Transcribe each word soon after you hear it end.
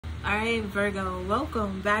Alright, Virgo,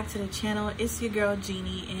 welcome back to the channel. It's your girl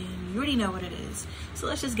Jeannie, and you already know what it is. So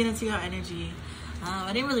let's just get into your energy.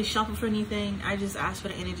 I didn't really shuffle for anything. I just asked for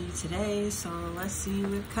the energy today, so let's see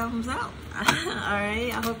what comes out.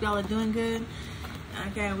 Alright, I hope y'all are doing good.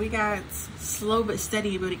 Okay, we got slow but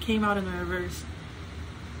steady, but it came out in the reverse.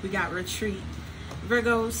 We got retreat.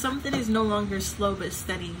 Virgo, something is no longer slow but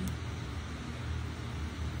steady.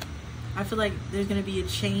 I feel like there's going to be a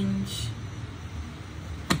change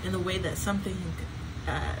in the way that something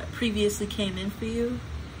previously came in for you.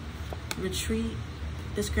 Retreat,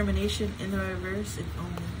 discrimination in the reverse, and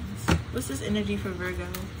omens. What's this energy for Virgo?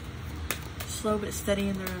 Slow but steady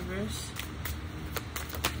in the reverse.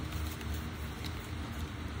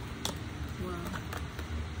 Wow.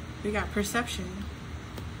 We got perception,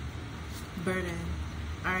 burden.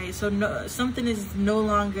 Alright, so something is no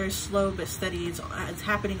longer slow but steady. It's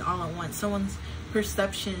happening all at once. Someone's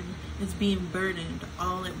perception is being burdened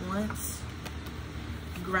all at once.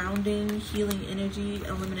 Grounding, healing energy,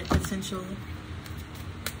 unlimited potential.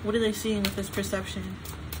 What are they seeing with this perception?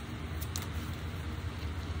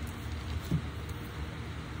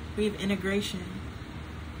 We have integration,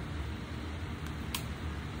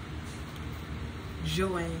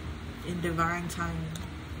 joy, in divine timing.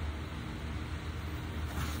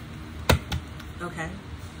 Okay,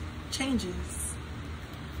 changes.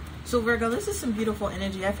 So Virgo, this is some beautiful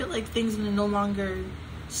energy. I feel like things are no longer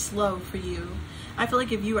slow for you. I feel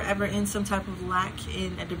like if you were ever in some type of lack,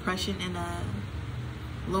 in a depression, in a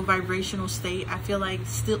low vibrational state, I feel like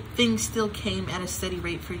things still came at a steady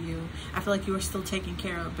rate for you. I feel like you were still taken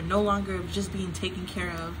care of, but no longer just being taken care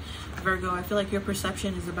of. Virgo, I feel like your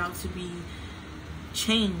perception is about to be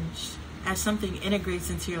changed as something integrates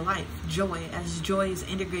into your life. Joy, as joy is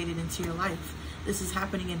integrated into your life. This is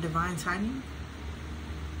happening in divine timing.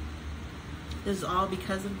 This is all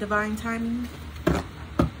because of divine timing.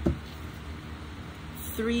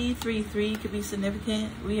 333 could be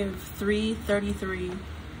significant. We have 3, 33,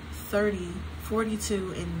 30,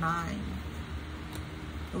 42, and 9.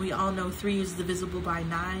 We all know 3 is divisible by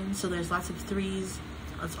 9, so there's lots of 3s.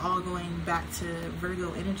 It's all going back to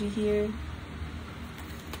Virgo energy here.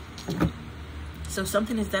 So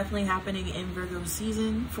something is definitely happening in Virgo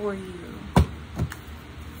season for you.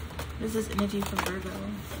 What is this energy for Virgo?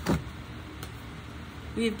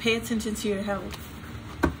 We have pay attention to your health.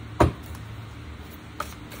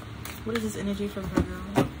 What is this energy for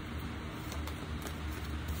Virgo?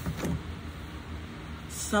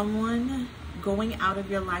 Someone going out of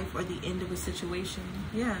your life, or the end of a situation.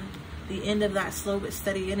 Yeah, the end of that slow but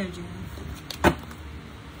steady energy.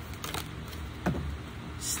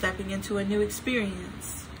 Stepping into a new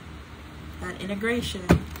experience. That integration.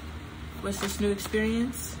 What's this new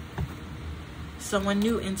experience? Someone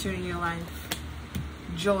new entering your life.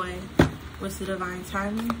 Joy. What's the divine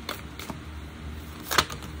timing?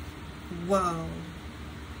 Whoa.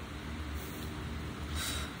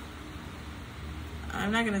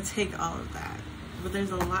 I'm not going to take all of that, but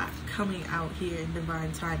there's a lot coming out here in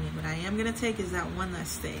divine timing. What I am going to take is that one that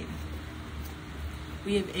stayed.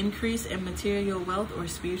 We have increase in material wealth or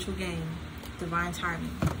spiritual gain. Divine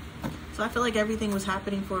timing. So I feel like everything was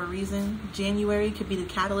happening for a reason. January could be the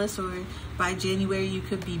catalyst, or by January you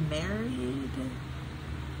could be married.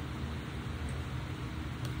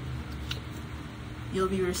 You'll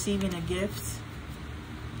be receiving a gift.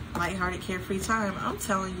 Lighthearted, carefree time. I'm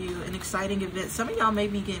telling you, an exciting event. Some of y'all may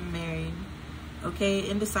be getting married. Okay,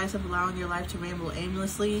 indecisive, allowing your life to ramble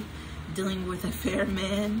aimlessly. Dealing with a fair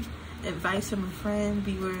man. Advice from a friend.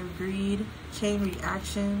 Beware of greed. Chain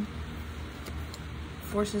reaction.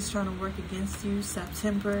 Forces trying to work against you.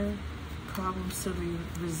 September. Problems to be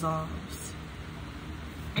resolved.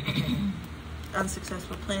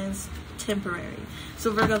 Unsuccessful plans. Temporary.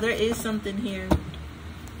 So Virgo, there is something here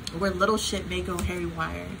where little shit may go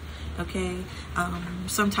haywire. Okay,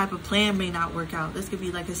 some type of plan may not work out. This could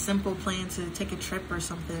be like a simple plan to take a trip or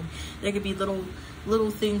something. There could be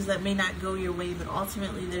little things that may not go your way, but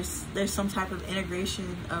ultimately there's some type of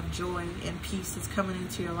integration of joy and peace that's coming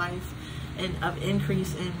into your life, and of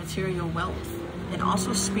increase in material wealth, and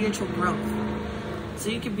also spiritual growth. So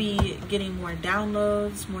you could be getting more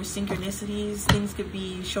downloads, more synchronicities. Things could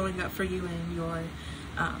be showing up for you in your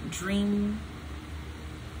dreams,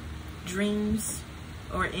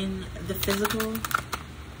 or in the physical.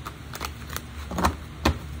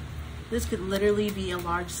 This could literally be a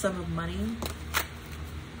large sum of money.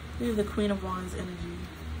 We have the Queen of Wands energy.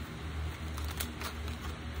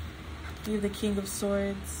 We have the King of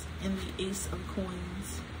Swords and the Ace of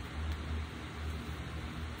Coins.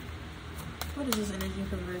 What is this energy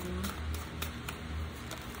for Virgo?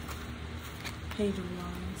 Page of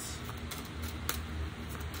Wands.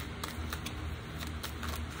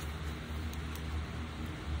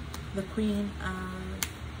 the Queen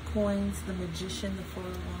of Coins, the Magician, the Four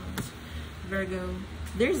of Wands. Virgo,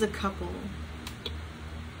 there's a couple.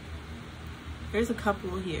 There's a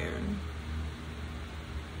couple here.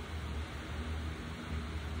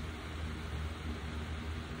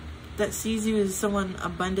 That sees you as someone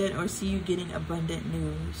abundant or see you getting abundant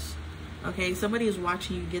news. Okay, somebody is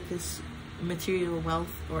watching you get this material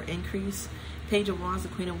wealth or increase. Page of Wands, the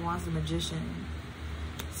Queen of Wands, the Magician.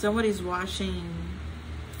 Somebody's watching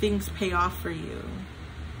things pay off for you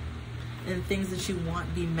and things that you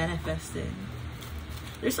want be manifested.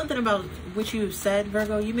 There's something about what you have said,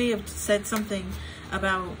 Virgo. You may have said something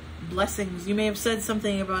about blessings. You may have said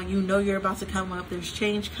something about, you know, you're about to come up. There's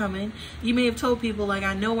change coming. You may have told people, like,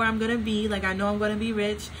 I know where I'm going to be. Like, I know I'm going to be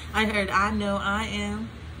rich. I heard, I know I am,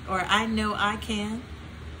 or I know I can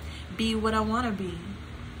be what I want to be.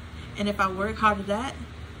 And if I work hard at that,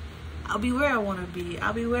 I'll be where I want to be.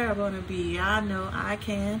 I'll be where I want to be. I know I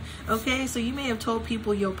can. Okay, so you may have told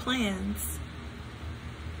people your plans.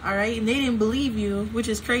 All right, and they didn't believe you, which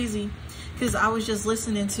is crazy. Because I was just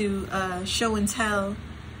listening to Show and Tell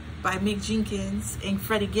by Mick Jenkins and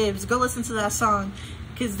Freddie Gibbs. Go listen to that song.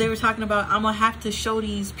 Because they were talking about, I'm going to have to show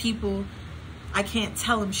these people I can't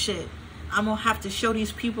tell them shit. I'm going to have to show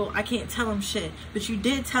these people I can't tell them shit. But you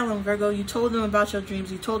did tell them, Virgo. You told them about your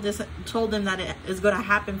dreams. You told them that it is going to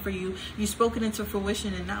happen for you. You spoke it into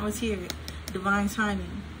fruition, and now it's here. Divine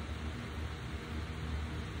timing.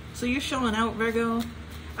 So you're showing out, Virgo.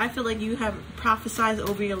 I feel like you have prophesied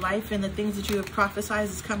over your life, and the things that you have prophesied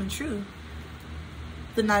is coming true.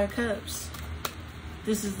 The Knight of Cups.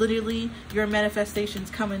 This is literally your manifestations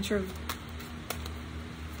coming true.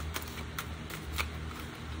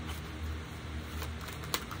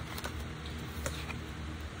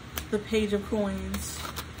 The Page of Coins.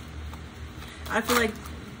 I feel like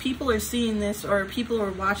people are seeing this, or people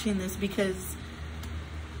are watching this, because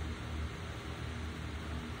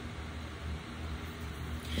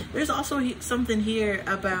there's also something here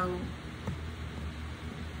about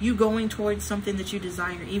you going towards something that you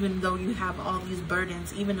desire, even though you have all these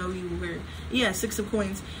burdens, even though you were, yeah, Six of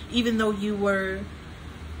Coins, even though you were,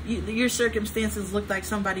 your circumstances looked like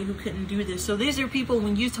somebody who couldn't do this. So these are people,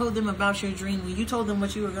 when you told them about your dream, when you told them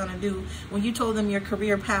what you were going to do, when you told them your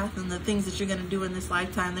career path and the things that you're going to do in this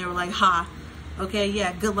lifetime, they were like, ha, okay,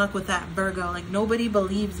 yeah, good luck with that, Virgo. Like, nobody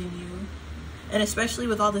believes in you. And especially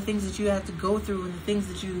with all the things that you have to go through and the things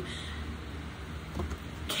that you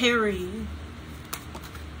carry.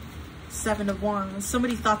 Seven of Wands.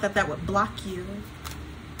 Somebody thought that that would block you.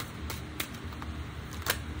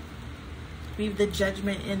 We have the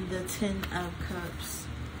Judgment in the Ten of Cups.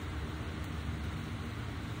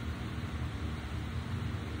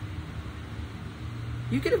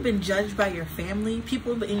 You could have been judged by your family.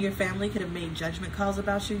 People in your family could have made judgment calls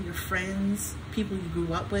about you. Your friends, people you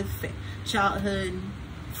grew up with, childhood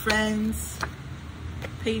friends.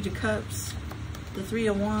 Page of Cups, the Three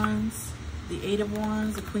of Wands, the Eight of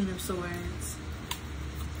Wands, the Queen of Swords.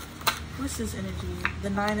 What's this energy? The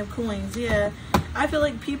Nine of Coins. Yeah, I feel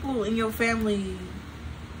like people in your family,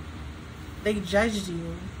 they judged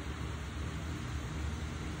you.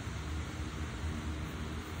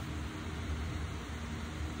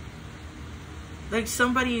 Like,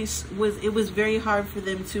 somebody it was very hard for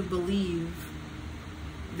them to believe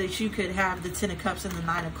that you could have the Ten of Cups and the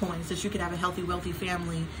Nine of Coins, that you could have a healthy, wealthy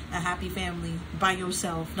family, a happy family by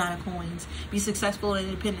yourself, Nine of Coins, be successful and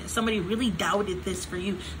independent. Somebody really doubted this for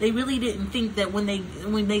you. They really didn't think that when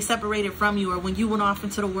they separated from you, or when you went off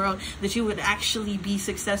into the world, that you would actually be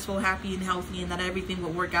successful, happy, and healthy, and that everything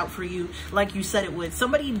would work out for you like you said it would.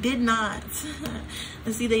 Somebody did not.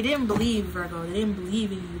 And see, they didn't believe, Virgo. They didn't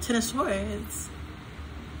believe in you. Ten of Swords.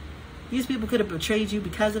 These people could have betrayed you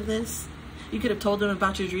because of this. You could have told them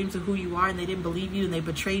about your dreams and who you are, and they didn't believe you, and they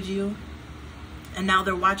betrayed you. And now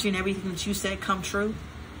they're watching everything that you said come true.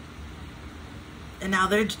 And now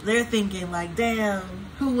they're thinking like, damn,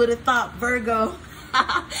 who would have thought Virgo?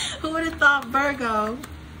 Who would have thought Virgo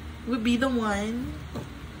would be the one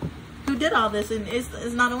who did all this? And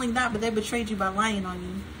it's not only that, but they betrayed you by lying on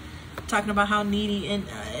you. Talking about how needy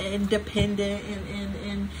and dependent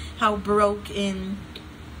and how broke and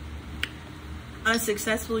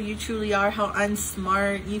unsuccessful you truly are, how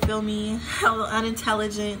unsmart, you feel me, how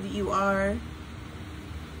unintelligent you are.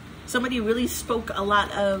 Somebody really spoke a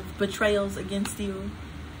lot of betrayals against you.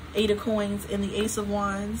 Eight of Coins and the Ace of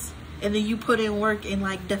Wands, and then you put in work and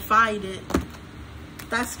like defied it.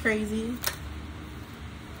 That's crazy.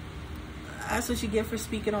 That's what you get for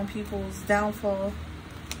speaking on people's downfall.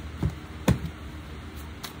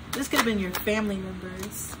 This could have been your family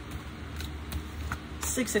members.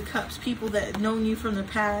 Six of Cups, people that known you from the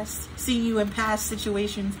past, seen you in past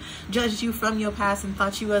situations, judged you from your past and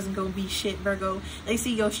thought you wasn't gonna be shit, Virgo. They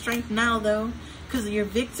see your strength now though, because of your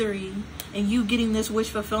victory and you getting this wish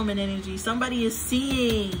fulfillment energy. Somebody is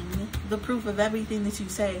seeing the proof of everything that you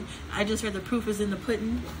say. I just heard the proof is in the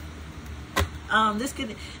pudding. This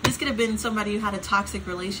could have been somebody you had a toxic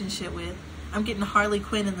relationship with. I'm getting Harley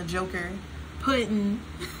Quinn and the Joker. Pudding.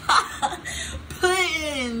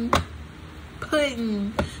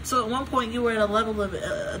 Pudding. So at one point you were at a level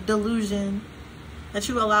of delusion that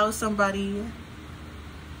you allow somebody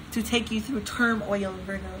to take you through turmoil,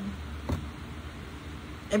 Virgo.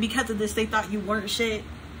 And because of this, they thought you weren't shit.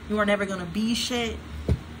 You were never going to be shit.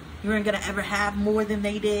 You weren't going to ever have more than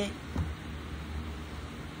they did.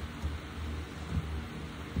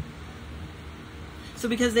 So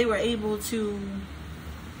because they were able to,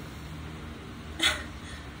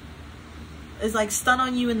 it's like stun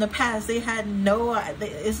on you in the past. They had no,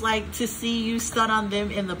 it's like to see you stun on them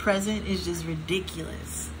in the present is just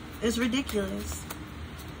ridiculous. It's ridiculous.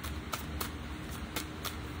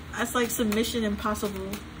 That's like submission impossible.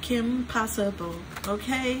 Kim possible.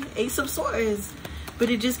 Okay? Ace of Swords. But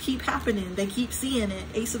it just keep happening. They keep seeing it.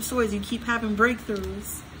 Ace of Swords, you keep having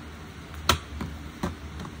breakthroughs.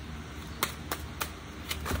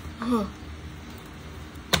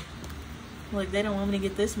 Like they don't want me to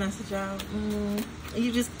get this message out.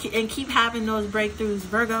 You just keep having those breakthroughs,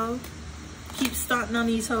 Virgo. Keep starting on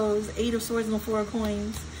these hoes. 8 of Swords and the 4 of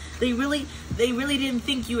Coins. They really didn't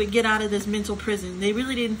think you would get out of this mental prison. They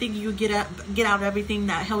really didn't think you would get out of everything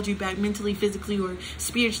that held you back mentally, physically, or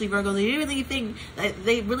spiritually, Virgo. They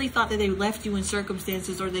really thought that they left you in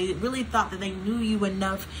circumstances, or they really thought that they knew you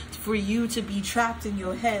enough for you to be trapped in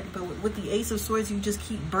your head. But with the Ace of Swords, you just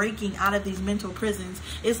keep breaking out of these mental prisons.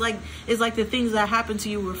 It's like the things that happened to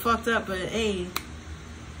you were fucked up, but hey,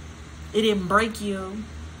 it didn't break you.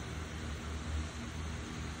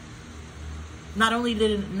 Not only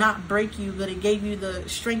did it not break you, but it gave you the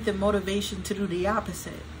strength and motivation to do the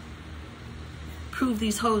opposite. Prove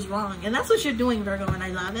these hoes wrong. And that's what you're doing, Virgo, and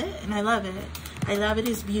I love it. And I love it. I love it.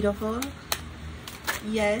 It's beautiful.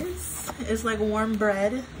 Yes. It's like warm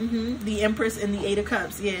bread. The Empress and the 8 of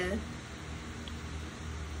Cups. Yeah.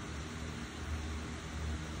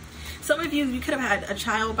 Some of you could have had a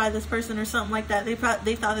child by this person or something like that. They thought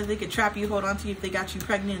that they could trap you, hold on to you if they got you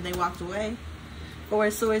pregnant, and they walked away. Or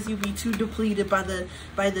so as you be too depleted by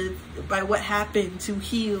what happened to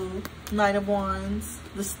heal. Knight of Wands,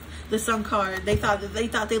 the Sun card. They thought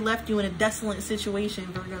they left you in a desolate situation,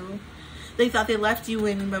 Virgo. They thought they left you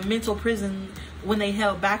in a mental prison when they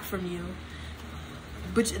held back from you.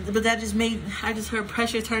 But that just made, I just heard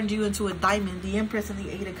pressure turned you into a diamond. The Empress and the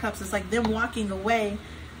 8 of Cups. It's like them walking away,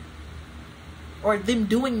 or them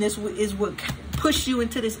doing this is what pushed you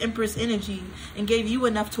into this Empress energy and gave you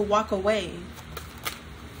enough to walk away.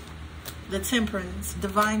 The Temperance,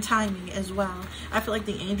 divine timing as well. I feel like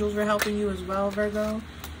the angels were helping you as well, Virgo.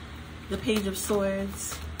 The Page of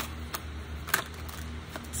Swords.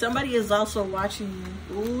 Somebody is also watching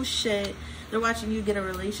you. Ooh, shit. They're watching you get a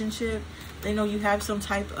relationship. They know you have some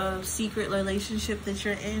type of secret relationship that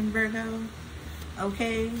you're in, Virgo.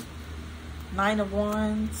 Okay. 9 of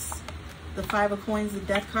Wands. The 5 of Coins, the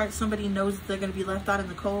Death card. Somebody knows that they're going to be left out in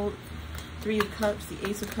the cold. 3 of Cups, the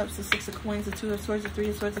Ace of Cups, the 6 of Coins, the 2 of Swords, the 3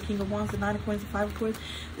 of Swords, the King of Wands, the 9 of Coins, the 5 of Coins,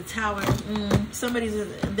 the Tower. Somebody's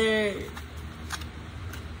there.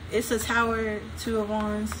 It's a Tower, 2 of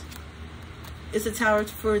Wands. It's a Tower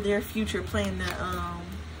for their future plan to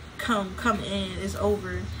come in. It's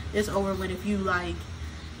over. It's over with if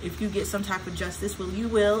you get some type of justice. Well, you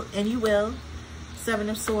will, and you will. 7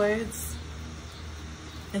 of Swords.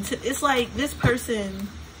 And it's like this person,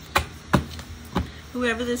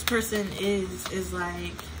 whoever this person is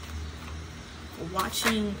like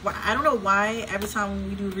watching. I don't know why every time when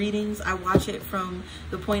we do readings, I watch it from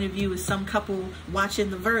the point of view of some couple watching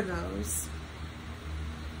the Virgos.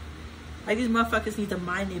 Like, these motherfuckers need to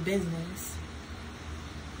mind their business.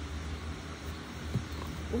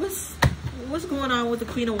 What's going on with the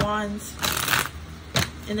Queen of Wands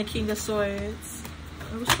and the King of Swords?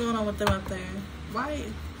 What's going on with them up there? Why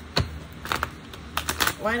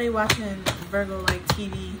are they watching Virgo like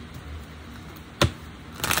TV?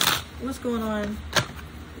 What's going on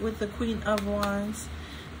with the Queen of Wands?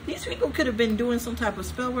 These people could have been doing some type of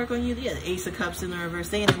spell work on you. They had the Ace of Cups in the reverse.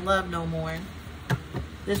 They ain't in love no more.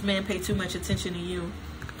 This man paid too much attention to you.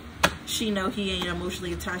 She know he ain't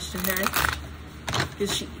emotionally attached to her.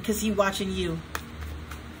 Because he watching you.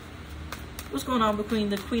 What's going on between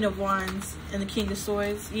the Queen of Wands and the King of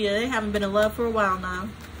Swords? Yeah, they haven't been in love for a while now.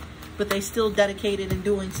 But they still dedicated and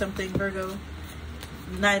doing something, Virgo.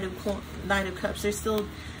 Knight of Cups. There's still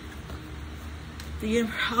the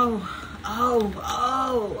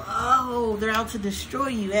they're out to destroy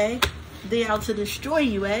you, eh? They out to destroy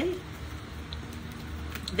you, eh?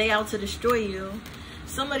 They out to destroy you.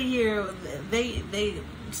 Somebody here, they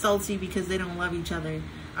salty because they don't love each other.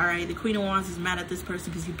 All right, the Queen of Wands is mad at this person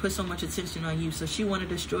because he put so much attention on you. So she want to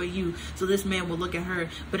destroy you so this man will look at her.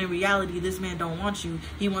 But in reality, this man don't want you.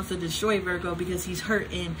 He wants to destroy Virgo because he's hurt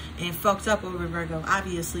and fucked up over Virgo,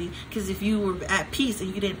 obviously. Because if you were at peace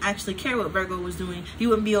and you didn't actually care what Virgo was doing, you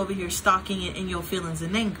wouldn't be over here stalking it in your feelings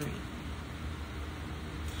and angry.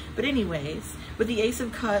 But anyways, with the Ace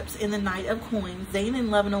of Cups and the Knight of Coins, they ain't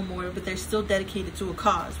in love no more, but they're still dedicated to a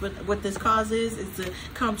cause. What this cause is to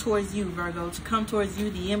come towards you, Virgo, to come towards you,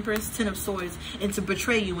 the Empress, Ten of Swords, and to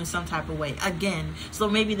betray you in some type of way. Again, so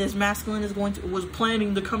maybe this masculine is was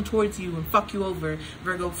planning to come towards you and fuck you over,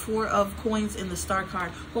 Virgo. Four of Coins in the Star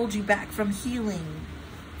card hold you back from healing.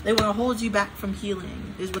 They want to hold you back from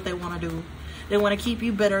healing is what they want to do. They want to keep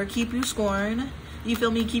you bitter, keep you scorned. You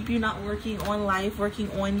feel me? Keep you not working on life,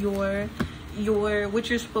 working on your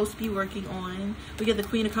what you're supposed to be working on. We get the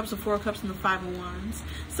Queen of Cups, the Four of Cups, and the Five of Wands.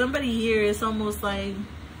 Somebody here is almost like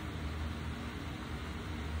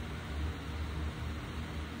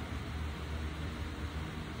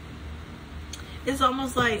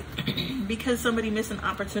because somebody missed an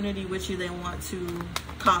opportunity with you, they want to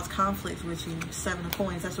cause conflict with you. Seven of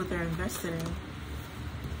Coins, that's what they're invested in.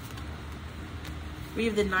 We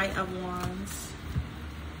have the Knight of Wands.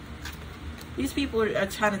 These people are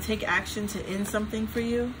trying to take action to end something for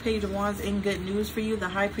you. Page of Wands in good news for you. The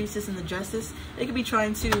High Priestess and the Justice. They could be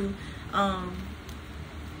trying to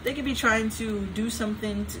do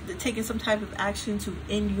something, taking some type of action to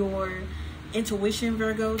end your intuition,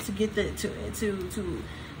 Virgo, to get to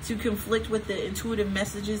conflict with the intuitive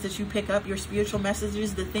messages that you pick up, your spiritual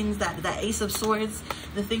messages, the things that Ace of Swords,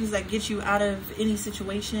 the things that get you out of any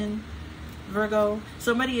situation, Virgo.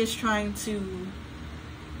 Somebody is trying to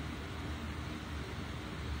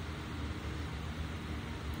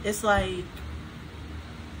it's like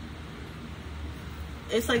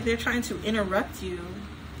they're trying to interrupt you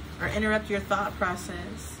or interrupt your thought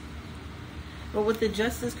process. But with the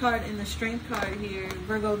Justice card and the Strength card here,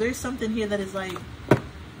 Virgo, there's something here that is like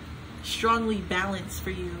strongly balanced for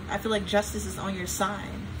you. I feel like justice is on your side.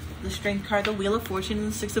 The Strength card, the Wheel of Fortune, and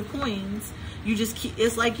the Six of Coins. You just keep,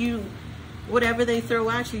 it's like you, whatever they throw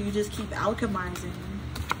at you, you just keep alchemizing.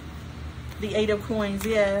 The Eight of Coins,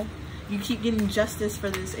 yeah. You keep getting justice for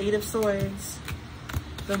this. Eight of Swords,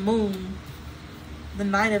 the Moon, the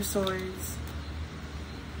Knight of Swords,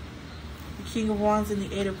 the King of Wands, and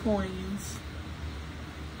the Eight of Coins.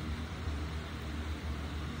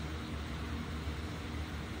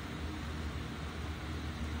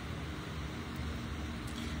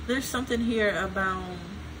 There's something here about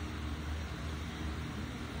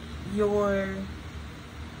your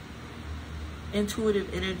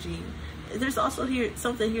intuitive energy. There's also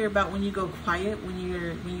something here about when you go quiet, when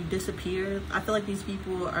you disappear. I feel like these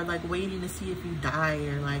people are like waiting to see if you die,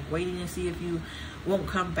 or like waiting to see if you won't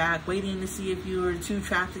come back, waiting to see if you are too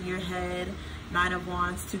trapped in your head. Nine of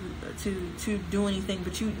Wands to do anything,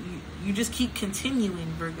 but you just keep continuing,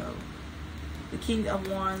 Virgo. The King of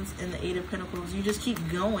Wands and the Eight of Pentacles. You just keep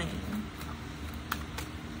going,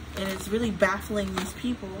 and it's really baffling these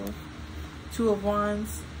people. Two of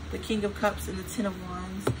Wands, the King of Cups, and the Ten of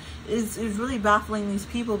Wands is really baffling these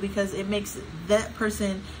people, because it makes that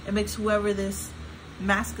person, it makes whoever this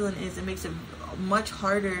masculine is, it makes it much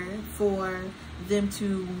harder for them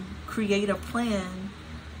to create a plan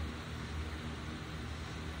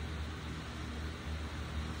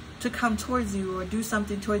to come towards you or do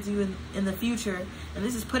something towards you in the future. And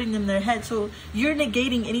this is putting them in their head. So you're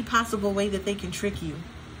negating any possible way that they can trick you,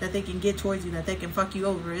 that they can get towards you, that they can fuck you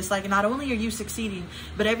over. It's like not only are you succeeding,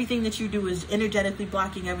 but everything that you do is energetically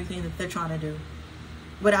blocking everything that they're trying to do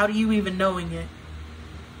without you even knowing it.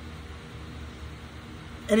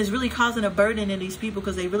 And it's really causing a burden in these people,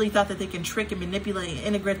 because they really thought that they can trick and manipulate and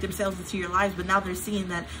integrate themselves into your lives. But now they're seeing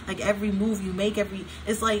that like every move you make,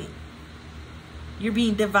 it's like you're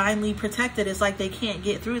being divinely protected. It's like they can't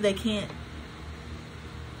get through. They can't.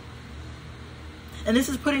 And this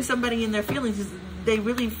is putting somebody in their feelings. They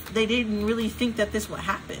didn't really think that this would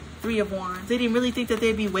happen. Three of Wands. They didn't really think that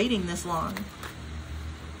they'd be waiting this long.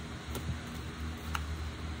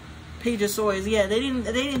 Page of Swords. Yeah, they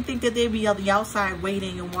didn't think that they'd be on the outside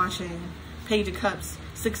waiting and watching. Page of Cups.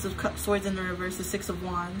 Six of Cups, Swords in the reverse, the Six of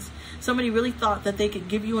Wands. Somebody really thought that they could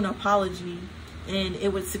give you an apology and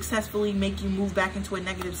it would successfully make you move back into a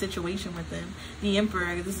negative situation with them. The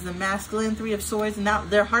Emperor. This is a masculine. Three of Swords. And now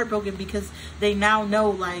they're heartbroken because they now know,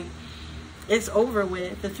 like, It's over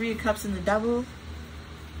with. The Three of Cups and the Devil.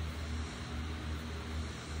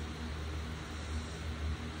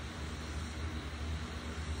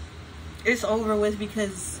 It's over with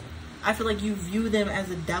because I feel like you view them as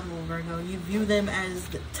a devil, Virgo. You view them as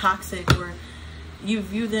toxic, or you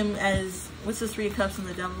view them as, what's the Three of Cups and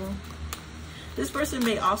the Devil? This person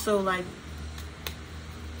may also like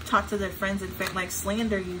talk to their friends and like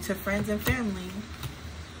slander you to friends and family.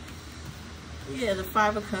 Yeah, the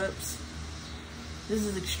Five of Cups. This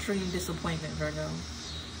is extreme disappointment, Virgo.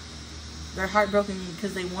 They're heartbroken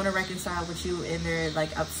because they want to reconcile with you and they're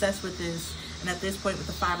like obsessed with this. And at this point with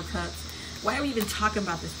the Five of Cups, why are we even talking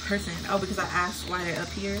about this person? Oh, because I asked why they're up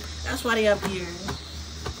here. That's why they up here.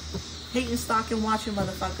 Hating, stalking, watching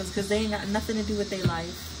motherfuckers because they ain't got nothing to do with their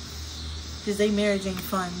life. Because they marriage ain't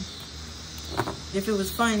fun. If it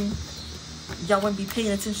was fun, y'all wouldn't be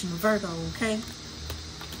paying attention to Virgo, okay?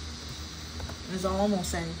 That's all I'm gonna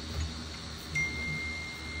say.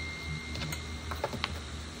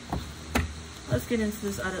 Let's get into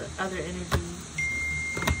this other energy.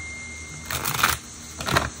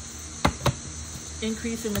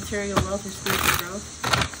 Increase in material wealth and spiritual growth.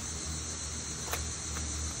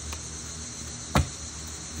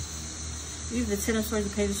 You have the Ten of Swords,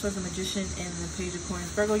 the Page of Swords, the Magician, and the Page of Coins.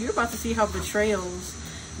 Virgo, you're about to see how betrayals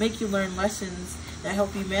make you learn lessons that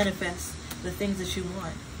help you manifest the things that you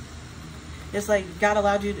want. It's like God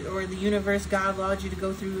allowed you to, or the universe, God allowed you to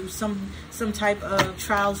go through some type of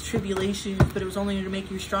trials, tribulations, but it was only to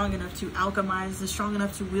make you strong enough to alchemize, strong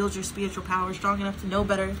enough to wield your spiritual power, strong enough to know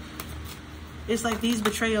better. It's like these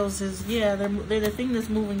betrayals is, yeah, they're the thing that's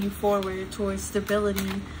moving you forward towards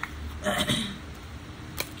stability.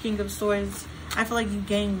 King of Swords. I feel like you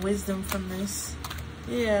gain wisdom from this.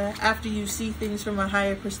 Yeah, after you see things from a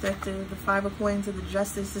higher perspective. The Five of Coins and the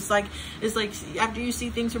Justice. It's like after you see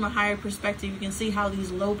things from a higher perspective, you can see how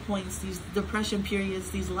these low points, these depression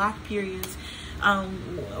periods, these lack periods,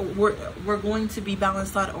 we're going to be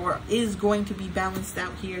balanced out, or is going to be balanced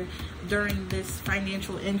out here during this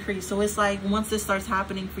financial increase. So it's like once this starts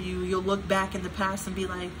happening for you, you'll look back in the past and be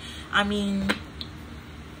like, I mean,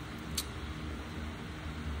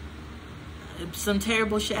 some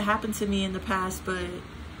terrible shit happened to me in the past, but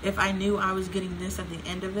if I knew I was getting this at the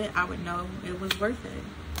end of it, I would know it was worth it.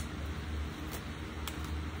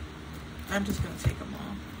 I'm just gonna take them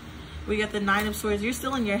all. We got the Nine of Swords. You're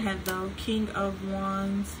still in your head though. King of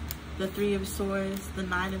Wands, the Three of Swords, the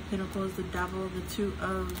Nine of Pentacles, the Devil, the Two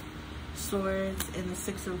of Swords, and the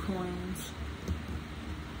Six of Coins.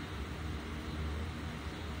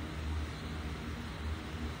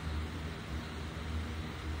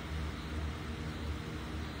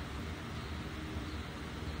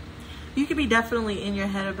 You could be definitely in your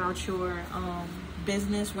head about your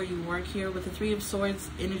business where you work here. With the Three of Swords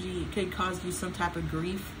energy, it could cause you some type of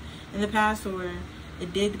grief in the past, or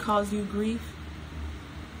it did cause you grief.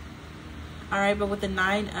 Alright, but with the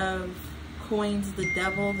Nine of Coins, the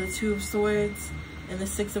Devil, the Two of Swords, and the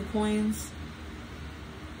Six of Coins,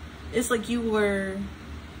 it's like you were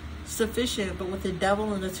sufficient, but with the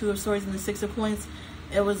Devil and the Two of Swords and the Six of Coins,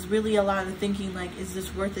 it was really a lot of thinking like, is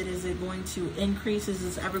this worth it? Is it going to increase? Is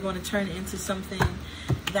this ever going to turn into something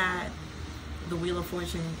that, the Wheel of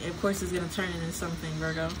Fortune, of course, is going to turn into something,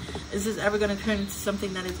 Virgo. Is this ever going to turn into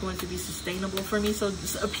something that is going to be sustainable for me? So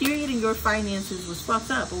a period in your finances was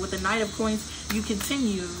fucked up, but with the Knight of Coins, you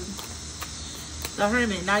continued. The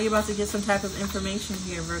Hermit, now you're about to get some type of information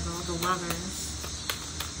here, Virgo, the Lovers.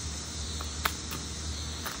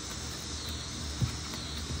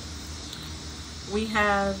 We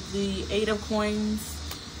have the Eight of Coins,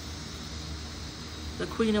 the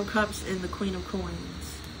Queen of Cups, and the Queen of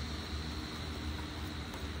Coins.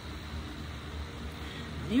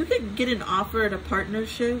 You could get an offer at a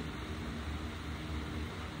partnership,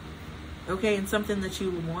 okay, in something that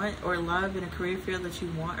you want or love, in a career field that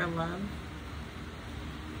you want or love.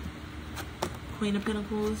 Queen of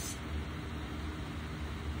Pentacles.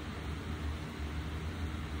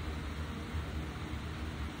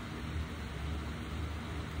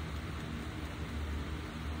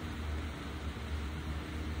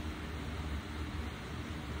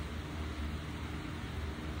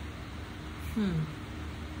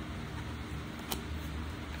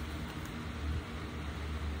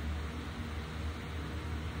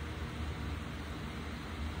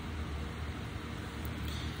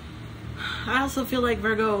 I also feel like,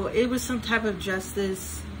 Virgo, it was some type of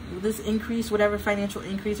justice. This increase, whatever financial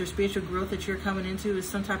increase or spiritual growth that you're coming into, is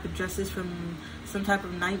some type of justice from some type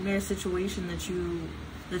of nightmare situation that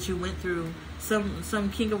you went through.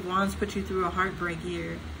 Some King of Wands put you through a heartbreak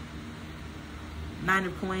year. Nine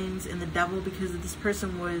of Coins and the Devil, because this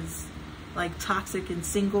person was like toxic and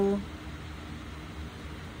single,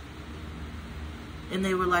 and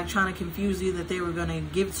they were like trying to confuse you that they were going to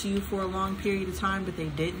give to you for a long period of time, but they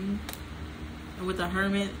didn't. And with the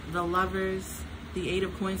Hermit, the Lovers, the Eight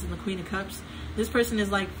of Coins, and the Queen of Cups, this person is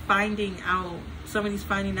like finding out, somebody's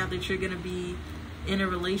finding out that you're going to be in a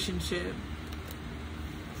relationship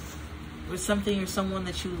with something or someone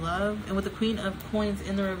that you love. And with the Queen of Coins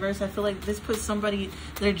in the reverse, I feel like this puts somebody,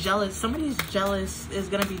 they're jealous. Somebody's jealous, is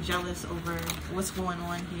going to be jealous over what's going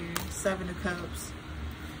on here. Seven of Cups,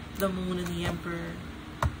 the Moon, and the Emperor.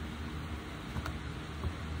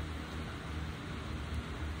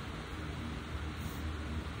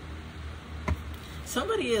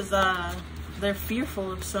 Somebody is, they're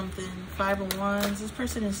fearful of something. Five of Wands. This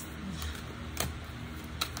person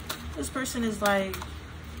is like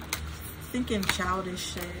thinking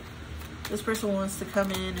childish shit. This person wants to come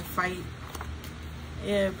in and fight.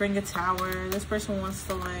 Yeah, bring a tower. This person wants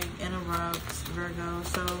to like interrupt, Virgo.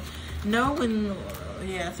 So know when,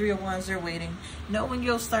 yeah, Three of Wands, they're waiting. Know when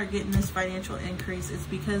you'll start getting this financial increase. It's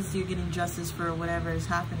because you're getting justice for whatever is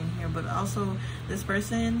happening here. But also this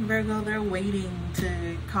person, Virgo, they're waiting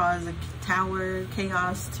to cause a tower,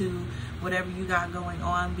 chaos to whatever you got going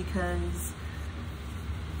on, because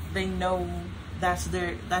they know that's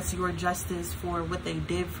your justice for what they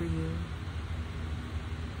did for you.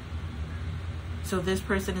 So this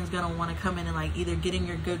person is going to want to come in and like either get in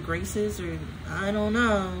your good graces, or I don't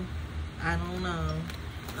know.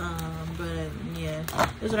 But yeah,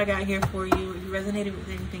 this is what I got here for you. If you resonated with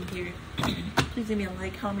anything here, please give me a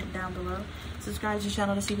like, comment down below. Subscribe to the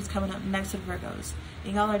channel to see what's coming up next with Virgos.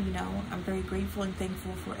 And y'all already know, I'm very grateful and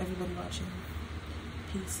thankful for everybody watching.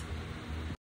 Peace.